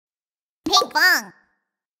Pinkfong.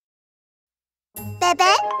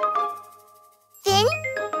 Bébé Finn.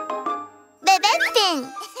 Bebefinn.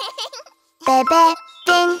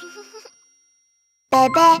 Bebefinn.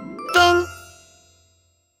 Bebefinn.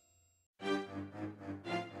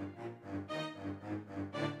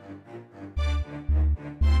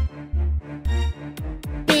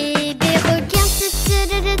 Bébé requin,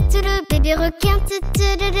 bébé requin,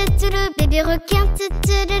 bébé requin,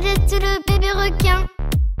 bébé requin.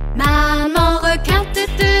 Maman requin,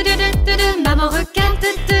 maman requin,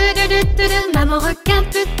 maman requin,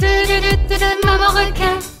 maman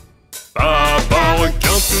requin. Papa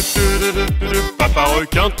requin, papa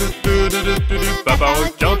requin, papa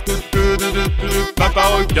requin, papa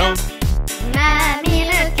requin. Mamie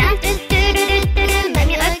requin,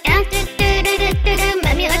 mamie requin,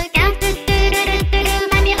 mamie requin,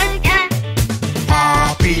 mamie requin.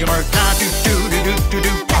 Papi requin,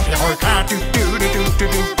 papi requin,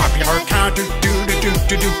 papi requin,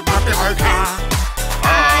 papi requin.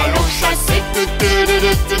 Allons chasser,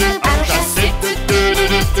 allons chasser,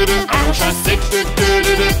 allons chasser,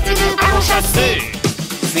 allons chasser.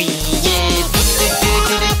 Fuyez vite,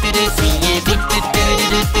 fuyez vite,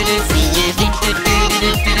 fuyez vite,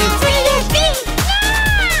 fuyez vite.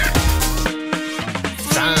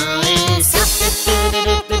 Sain et sauf,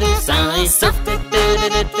 sain et sauf,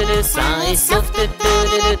 sain et sauf,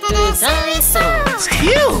 sain et sauf.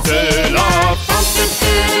 C'est la fin,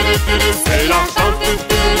 c'est la fin,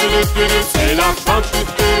 c'est la fin,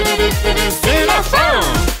 c'est la fin.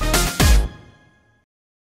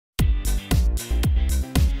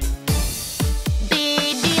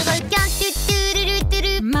 Bébé requin,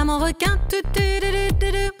 maman requin,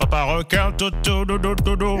 Papa requin,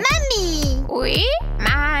 Mamie. oui,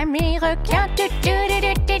 mamie requin,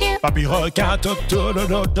 papi requin,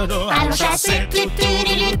 allons chasser,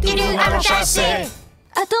 allons chasser.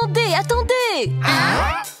 Attendez, attendez!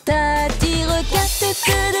 Tati requin,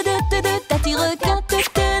 tati requin,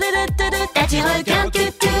 Tati requin,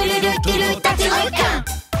 tati requin.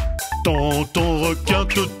 tonton requin,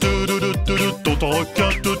 tonton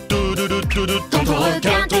requin, tonton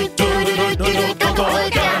requin, tonton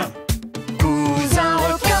requin. Cousin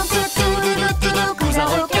requin, cousin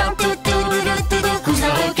requin,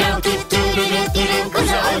 cousin requin,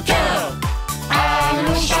 cousin requin.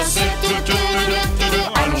 Allons chasser,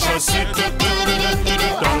 allons chasser,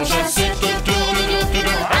 allons chasser,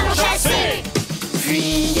 allons chasser.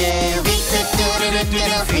 Fuyez vite,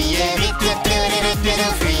 fuyez vite,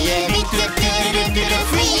 fuyez vite,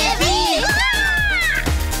 fuyez vite.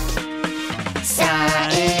 Ça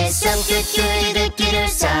est sauf,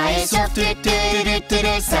 ça est sauf,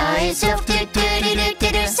 ça est sauf,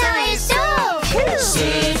 ça est sauf.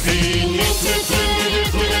 C'est fini, c'est fini,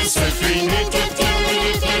 c'est fini,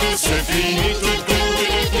 c'est fini.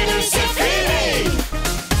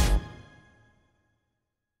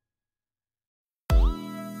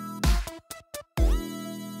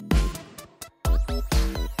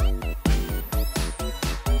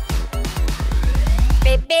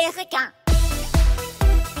 Bébé requin.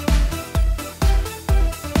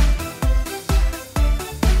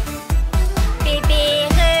 Bébé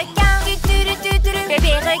requin.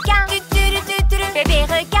 Bébé requin. Bébé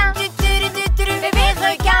requin. Bébé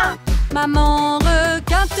requin. maman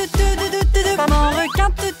requin, maman requin,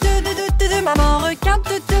 maman requin,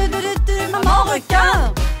 maman requin.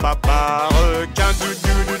 Papa requin,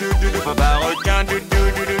 papa requin,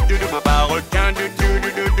 papa requin,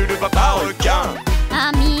 papa requin.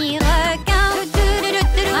 Mamie requin,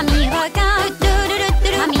 mamie requin,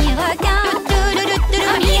 mamie requin,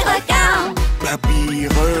 mamie requin. Papi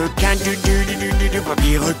requin,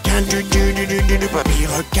 papi requin, papi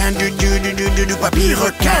requin, papi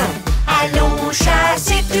requin. Allons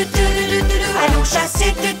chasser, allons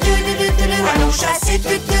chasser, allons chasser,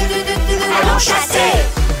 allons chasser.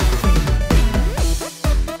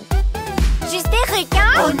 Juste des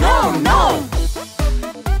requins. Oh non, non.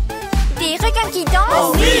 Des requins qui dansent. Oh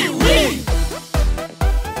oui, oui.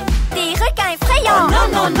 Des requins Oh effrayants. non,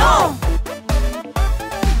 non, non.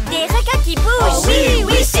 Des requins qui bougent. Oh oui,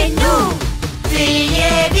 oui, c'est nous.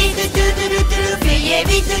 Fuyez vite, fuyez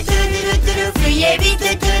vite, fuyez vite,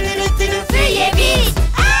 fuyez vite.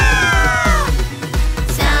 Ah!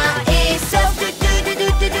 Ça et sauf,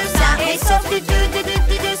 ça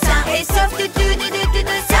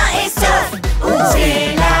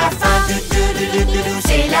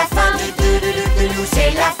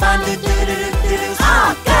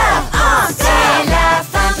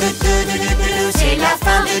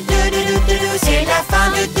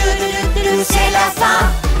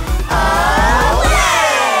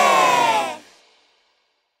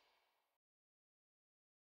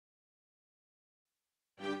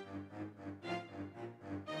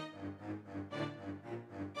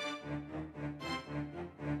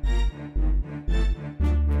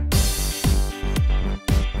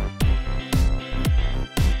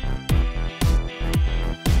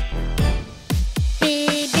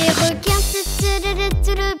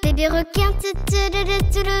Bébé requin,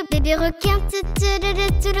 bébé requin,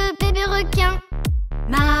 bébé requin.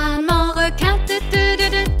 Maman requin,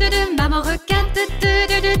 maman requin,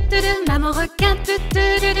 maman requin,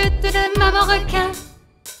 maman requin.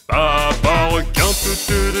 Papa requin,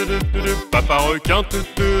 papa requin,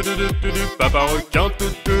 papa requin,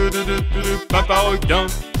 papa requin.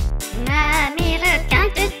 Mamie requin,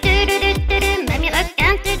 mamie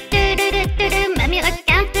requin, mamie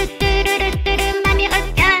requin, mamie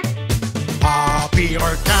requin. Papy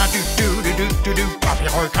requin, papy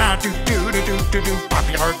requin,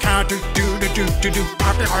 papy requin,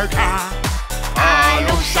 papy requin.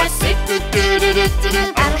 Allons chasser,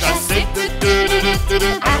 allons chasser,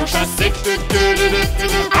 allons chasser,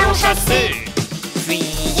 allons chasser.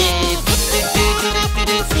 Fuyez vite,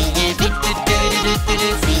 fuyez vite,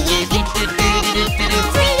 fuyez vite,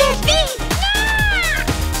 Fuyez vite!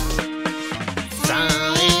 sain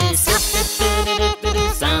et sauf,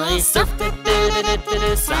 sain et sauf,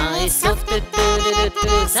 sain et sauf,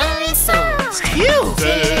 sain et sauf.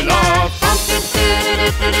 C'est la fin,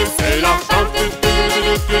 c'est la fin,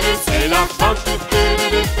 c'est la fin,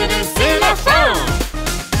 c'est la fin.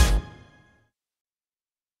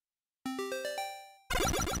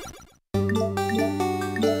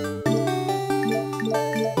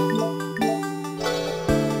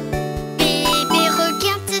 Bébé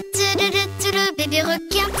requin, bébé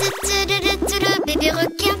requin, bébé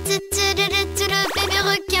requin, bébé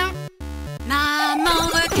requin. Maman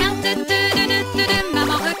requin,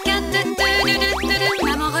 maman requin,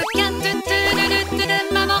 maman requin,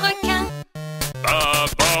 maman requin.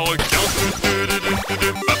 Papa requin,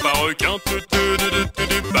 papa requin,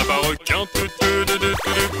 papa requin,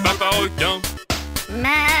 papa requin.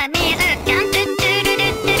 Mamie requin,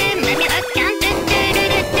 mamie requin,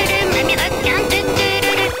 mamie requin,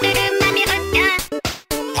 mamie requin.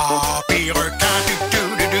 Papy requin,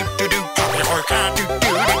 papy requin,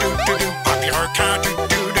 papy requin,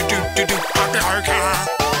 papy requin.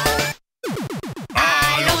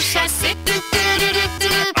 Allons chasser,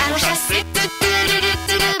 allons chasser,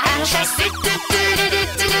 allons chasser,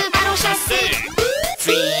 allons chasser.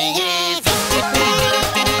 Fuyez vite,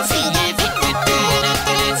 fuyez vite,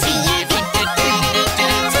 fuyez vite,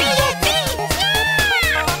 fuyez vite.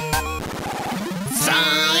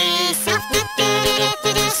 Sain et sauf,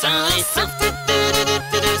 sain et sauf,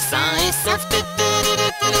 sain et sauf,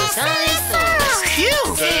 sain et sauf.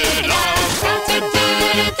 C'est la fin, c'est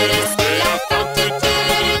la fin,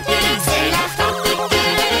 c'est la fin,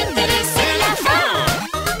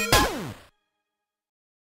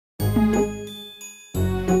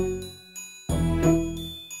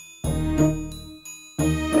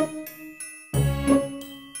 c'est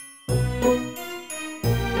la fin.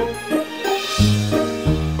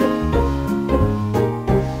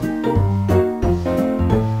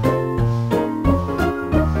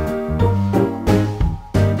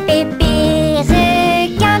 Bébé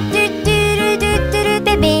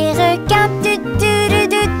requin, bébé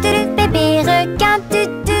requin, bébé requin,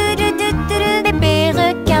 bébé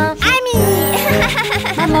requin. Ami!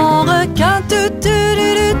 Maman requin,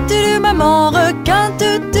 maman requin,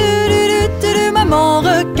 maman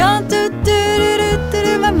requin,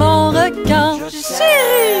 maman requin.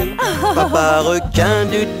 Chérie! Papa requin,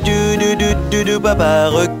 papa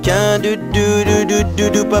requin,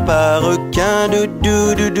 papa requin,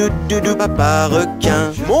 papa requin.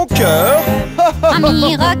 Mon cœur.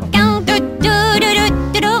 Mamie requin,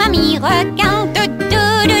 mamie requin,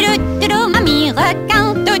 mamie requin,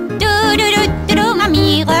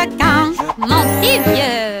 mamie requin. Mon petit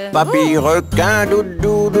vieux. Papy requin,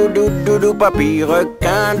 papy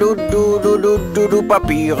requin,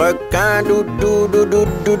 papy requin,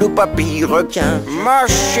 papy requin. Ma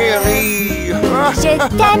chérie. Je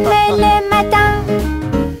t'aime le matin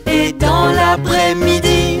Et dans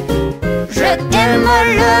l'après-midi, je t'aime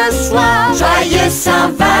le soir. Joyeux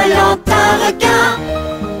Saint-Valentin requin,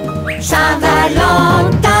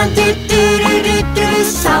 Saint-Valentin,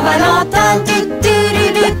 Saint-Valentin,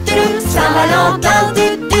 Saint-Valentin,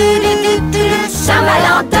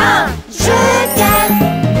 Saint-Valentin, je t'aime,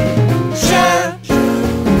 je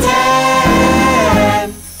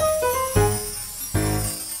t'aime.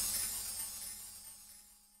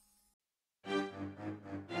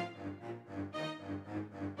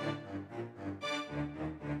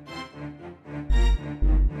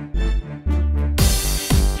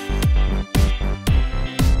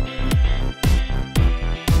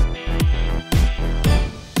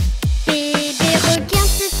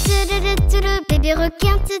 Bébé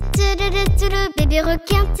requin, bébé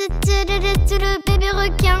requin, bébé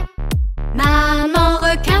requin. Maman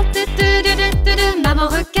requin, maman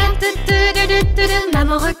requin, maman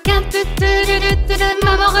Maman requin,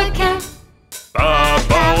 maman requin.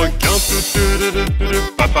 Papa requin,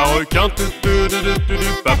 papa requin,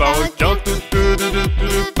 papa requin,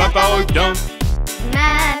 papa requin.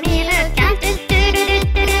 Mamie requin,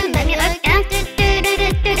 mamie requin,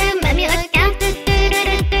 mamie requin,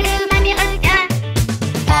 mamie requin.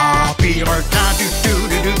 Papy requin,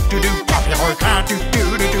 papy requin,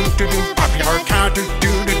 papy requin,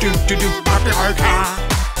 papy requin.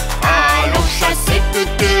 Allons chasser,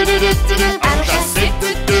 allons chasser,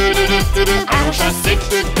 allons chasser,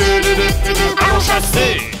 allons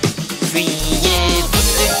chasser. Fuyez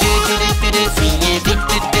vite, fuyez vite,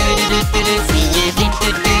 fuyez vite,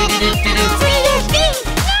 fuyez vite.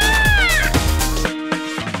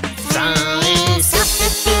 Sain et sauf,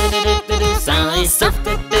 sain et sauf,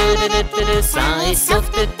 sain et sauf,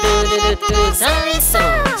 sain et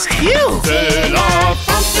sauf. C'est la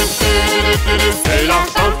fin, c'est la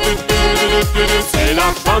fin, c'est la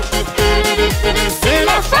fin, c'est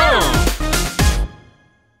la fin.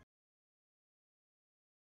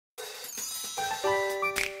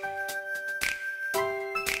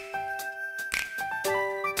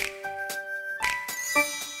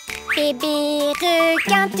 Bébé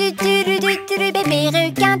requin, bébé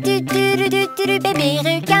requin, bébé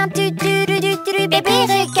requin, bébé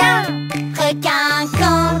requin. Requin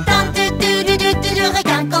content,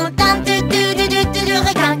 requin content,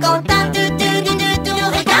 requin content,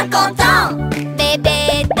 requin content. Bébé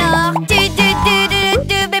tortue,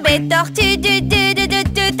 bébé tortue,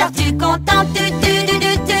 tortue contente,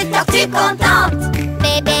 tortue contente.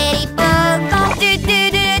 Bébé hippocampe,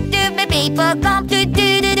 bébé hippocampe,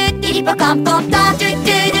 hippocampe content,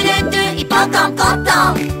 hippocampe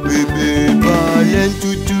content. Bébé baleine,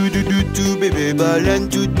 bébé baleine,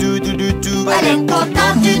 Baleine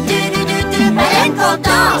content, baleine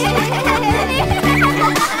content.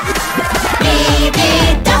 Bébé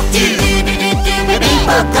tortue, bébé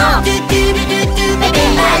hippocampe, bébé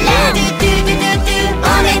baleine,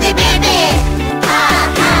 on est des bébés. Ha ha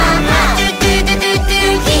ha,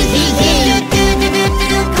 hi hi hi,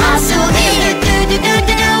 grand sourire,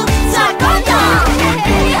 sois content.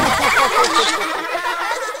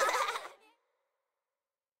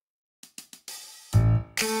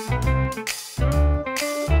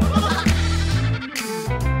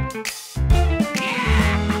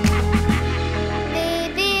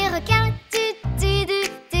 Bébé requin,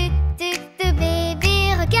 bébé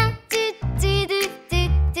requin,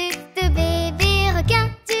 bébé requin,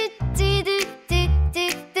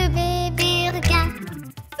 bébé requin.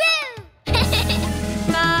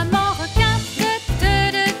 Maman requin,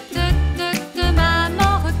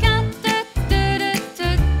 maman requin,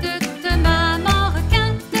 maman requin,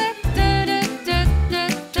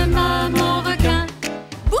 maman requin.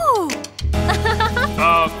 Bouh!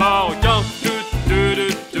 Papa requin,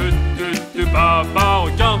 papa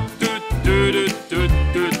requin,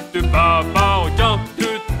 papa requin,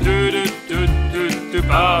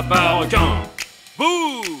 papa requin.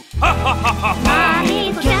 Bouh! Ha ha ha ha ha! Mamie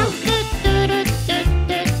requin,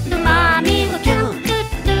 mamie requin,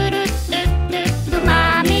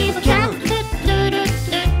 mamie requin,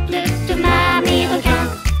 mamie requin.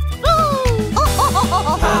 Bouh! Oh oh oh oh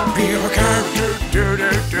oh! Papy requin,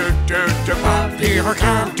 papy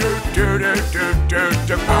requin,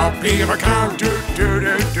 papy requin,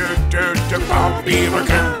 papy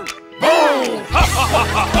requin. Boom! Ha ha ha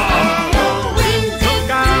ha ha! Halloween,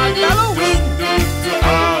 Halloween,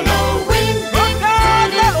 Halloween,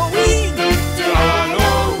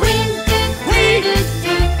 Halloween,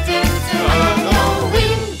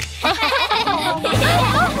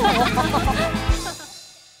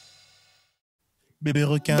 Bébé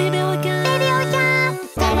requin. bébé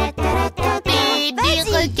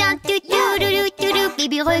requin,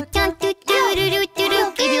 bébé requin, bébé requin,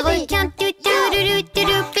 bébé requin, bébé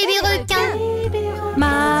requin, bébé requin.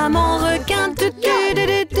 Maman requin,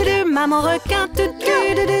 maman requin,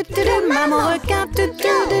 maman requin,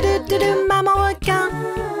 maman requin.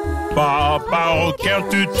 Papa requin,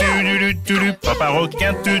 papa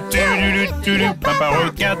requin, papa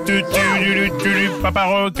requin, papa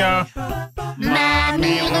requin.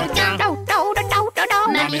 Mamie requin,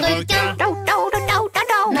 mamie requin,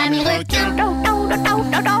 mamie requin,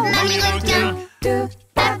 mamie requin.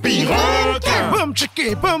 Papy requin, Boum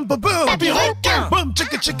chicka boum boum boum. Papy requin, Boum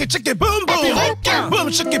chicka chicka chicka boum papy boum. requin, Boum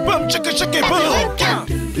chicka boum chicka chicka papy boum. requin.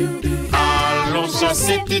 allons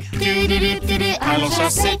chasser, allons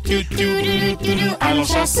chasser, allons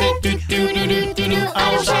chasser,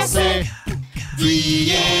 allons chasser.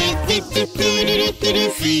 Fuyez vite,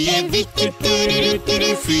 fuyez vite,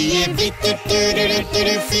 fuyez vite,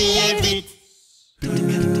 fuyez vite.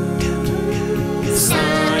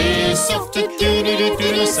 Sain et sauf,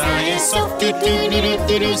 sain et sauf,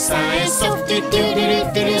 sain et sauf,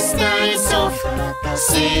 sain et sauf.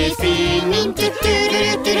 C'est fini, c'est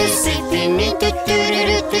fini,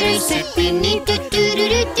 c'est fini,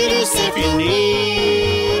 c'est fini.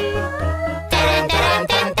 Taram, taram,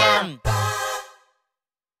 tam, tam.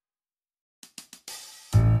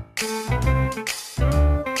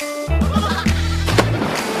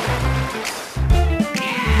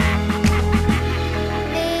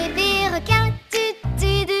 Bébé requin, tu,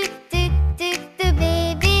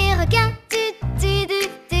 bébé requin, tu,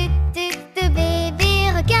 bébé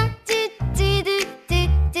requin,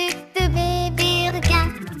 tu, bébé requin.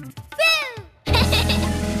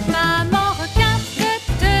 Maman requin,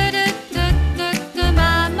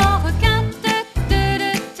 maman requin,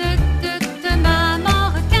 maman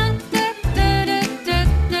requin,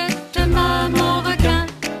 maman requin.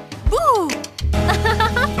 Bouh!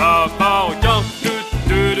 Papa requin,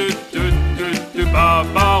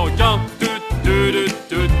 papa requin,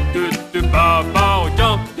 papa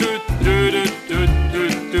requin,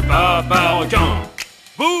 papa requin.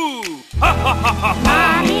 Bouh! Ha ha ha ha ha!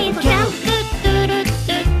 Mamie requin,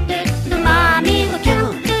 mamie requin,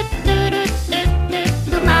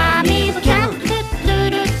 mamie requin,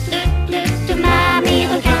 mamie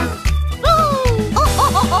requin. Oh, oh,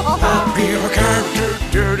 oh, oh, oh. Papy requin,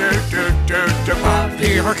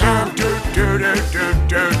 papy requin,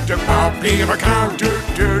 papy requin,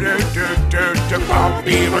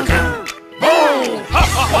 papy requin. Bouh! Ha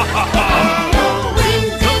ha ha ha ha! Halloween,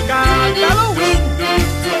 Halloween,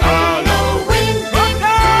 Halloween,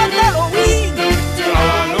 Halloween,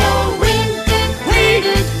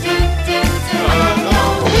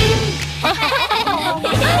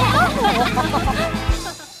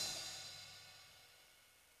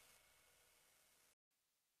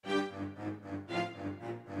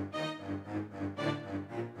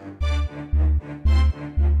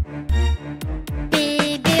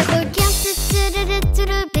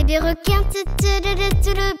 Bébé requin,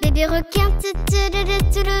 bébé requin,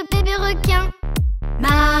 bébé requin.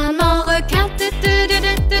 Maman requin,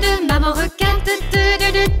 maman requin,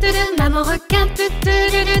 maman requin,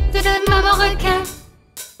 maman requin.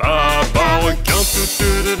 Papa requin,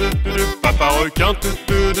 papa requin,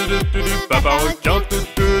 papa requin,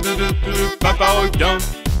 papa requin.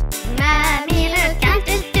 Mamie requin,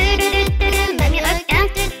 mamie requin,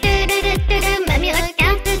 mamie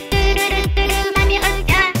requin, mamie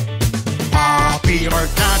requin. Papy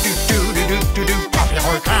requin, papy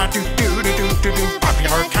requin, papy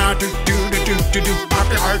requin,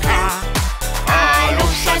 papy requin.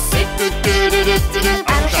 Allons chasser,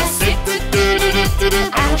 allons chasser,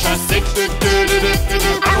 allons chasser,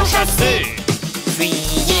 allons chasser.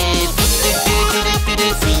 Fuyez vite,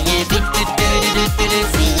 fuyez vite,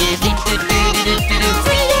 fuyez vite,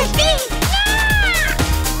 fuyez vite.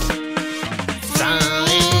 Sain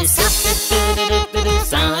et sauf,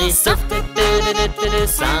 sain et sauf,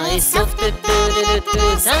 sain et sauf,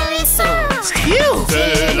 sain et sauf.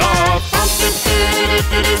 C'est la fin,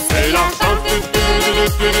 c'est la fin,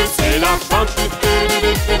 c'est la fin,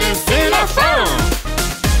 c'est la fin.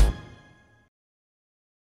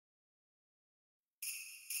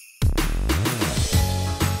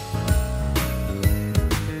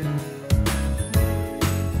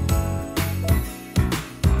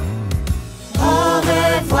 Au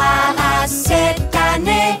revoir à cette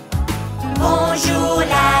année. Bonjour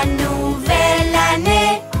la nouvelle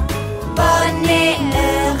année. Bonne et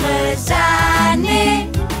heureuse année.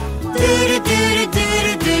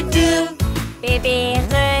 Bébé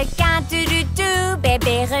requin,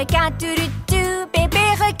 bébé requin, bébé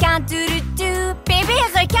requin, bébé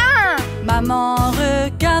requin. Maman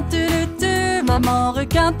requin, maman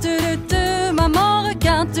requin, maman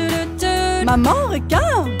requin, maman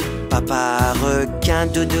requin. Papa requin,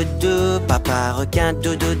 papa requin,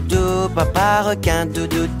 papa requin,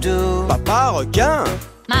 papa requin.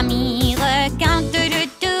 Mamie requin,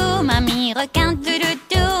 mamie requin,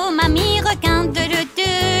 mamie requin,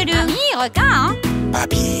 mamie requin.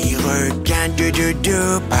 Papy requin,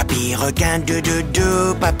 papy requin,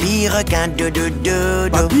 papy requin,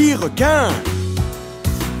 papy requin.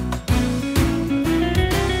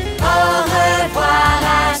 Au revoir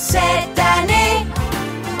à cette année.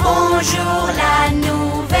 Bonjour la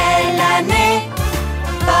nouvelle année.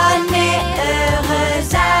 Bonne et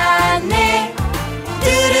heureuse année.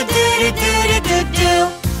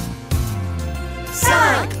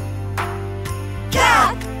 5,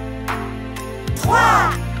 4, 3,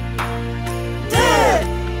 2,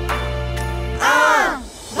 1.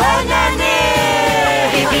 Bonne année,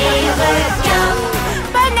 bébé requin.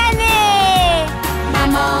 Bonne année.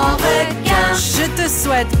 Maman requin. Je te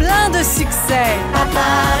souhaite plein de succès. Papa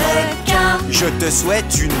requin, Je te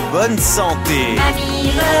souhaite une bonne santé.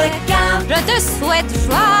 mamie requin, Je te souhaite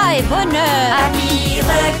joie et bonheur. papy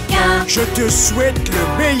requin. Je te souhaite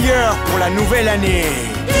le meilleur pour la nouvelle année.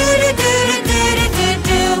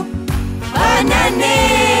 Bonne année.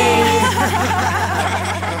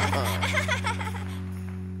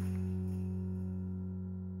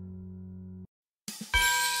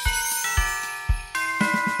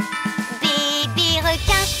 Bébé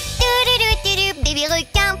requin, bébé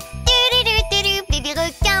requin, bébé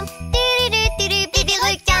requin, bébé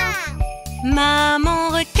requin. Maman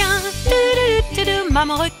requin,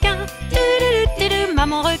 maman requin,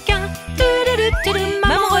 maman requin,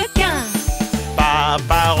 maman requin.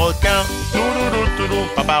 Papa requin,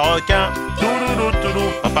 papa requin,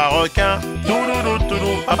 papa requin,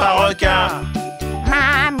 papa requin.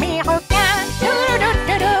 Mamie requin,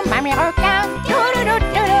 mamie requin,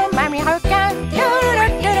 mamie requin,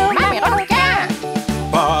 mamie requin.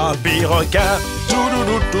 Papy requin,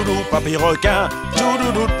 papy requin,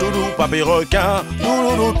 papy requin,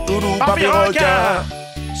 papy requin.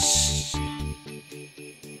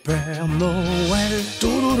 Père Noël,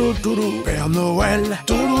 Père Noël,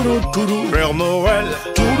 Père Noël,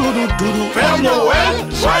 Père Noël,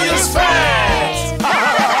 joyeuse fête!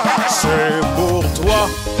 C'est pour toi,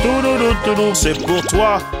 c'est pour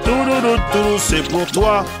toi, c'est pour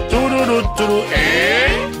toi, et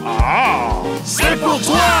c'est pour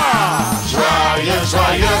toi! Joyeuse,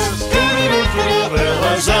 joyeuse,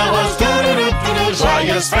 heureuse, heureuse,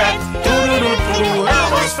 joyeuse fête,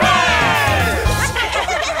 heureuse fête!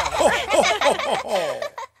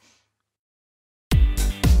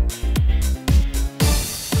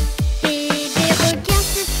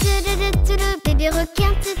 Bébé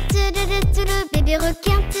requin, bébé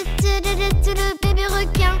requin, bébé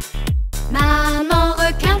requin. Maman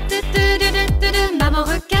requin, maman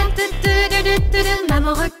requin,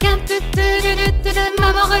 maman requin,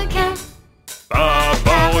 maman requin.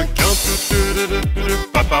 Papa requin,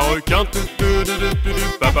 papa requin,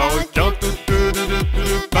 papa requin,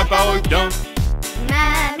 papa requin.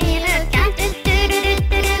 Mamie requin,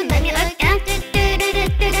 mamie requin,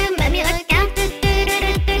 mamie requin,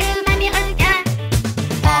 mamie requin.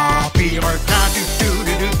 Papy requin,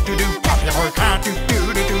 papy requin,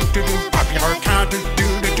 papy requin,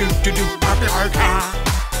 papy requin.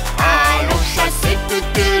 Allons chasser,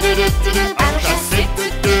 allons chasser,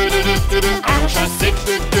 allons chasser,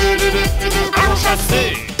 allons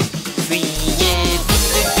chasser. Fuyez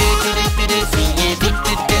vite, fuyez vite,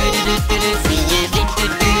 fuyez vite,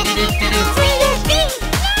 fuyez vite.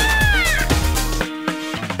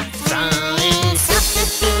 Sain et sauf,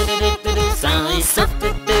 sain et sauf,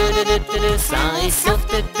 sain et sauf,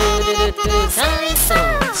 sain et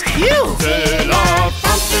sauf. C'est la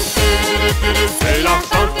fin, c'est la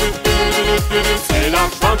fin, c'est la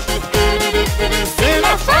fin, c'est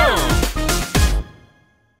la fin.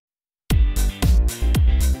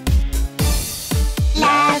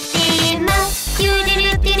 Lave tes mains,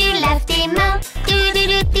 lave tes mains,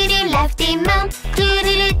 lave tes mains,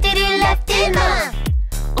 lave tes mains.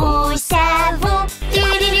 Au savon,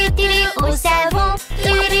 au savon,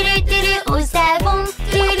 au savon,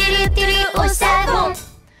 au savon.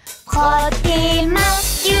 Frotte tes mains,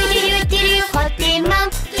 frotte tes mains,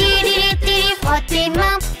 frotte tes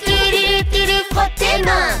mains, frotte tes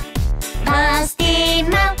mains. Rince tes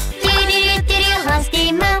mains, rince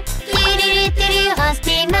tes mains, rince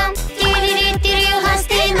tes mains, rince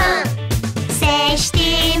tes mains. Sèche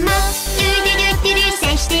tes mains,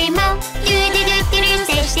 sèche tes mains,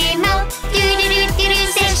 sèche tes mains,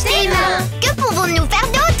 sèche tes mains. Que pouvons-nous faire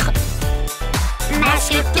d'autre?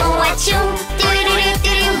 Masque ton action,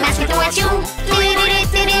 masque ton action,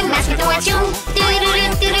 masque ton action,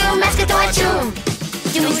 masque ton action.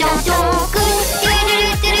 Tout dans ton coude,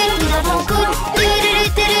 tout dans ton coude,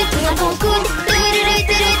 tout dans ton coude,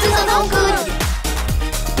 tout dans ton coude.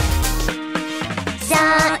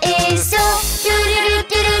 Sain et sauf,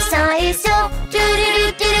 sain et sauf,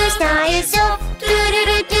 sain et sauf,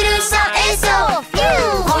 sain et sauf.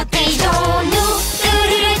 Protégeons-nous,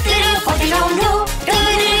 protégeons-nous,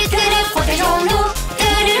 protégeons-nous,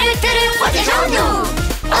 protégeons-nous.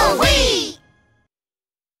 Oh oui!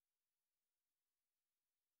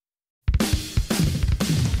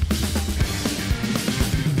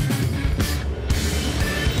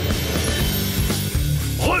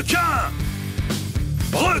 Requin!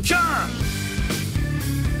 Requin!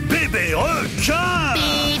 Bébé requin!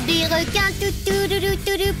 Bébé requin,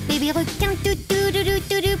 bébé requin,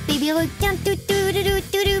 bébé requin,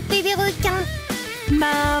 bébé requin.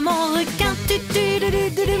 Maman requin,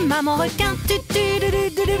 maman requin,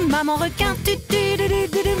 maman requin,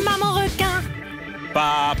 Maman requin.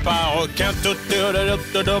 Papa requin,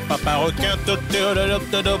 papa requin,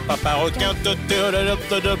 papa requin,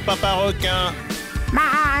 papa requin.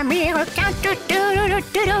 Mamie requin,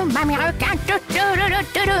 mamie requin,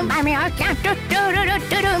 mamie requin,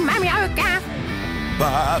 mamie requin.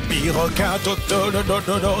 Papy requin,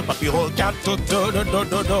 papy requin,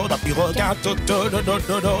 papy requin,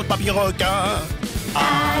 papy requin.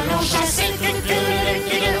 Allons chasser,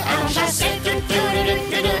 allons chasser,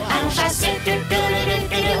 allons chasser,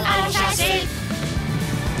 allons chasser.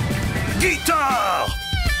 Guitare,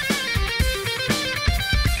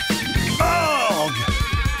 orgue,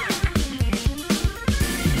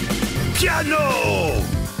 piano,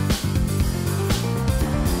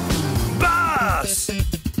 basse,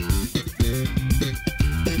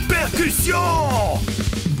 percussion.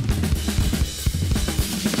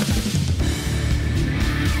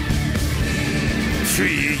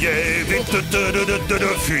 Fuyez vite,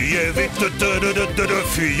 fuyez vite,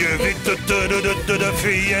 fuyez vite,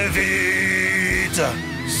 fuyez vite.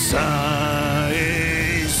 Sain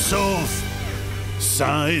et sauf,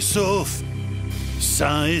 sain et sauf,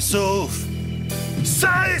 sain et sauf,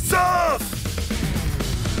 sain et sauf.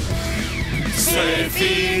 C'est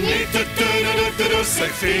fini, c'est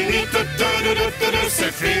fini,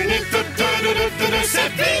 c'est fini,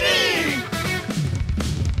 c'est fini.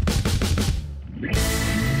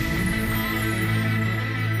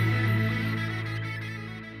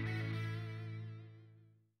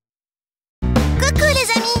 Coucou les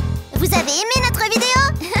amis, vous avez aimé notre vidéo?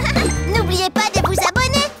 N'oubliez pas de vous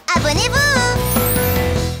abonner. Abonnez-vous.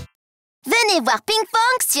 Venez voir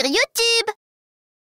Pinkfong sur YouTube.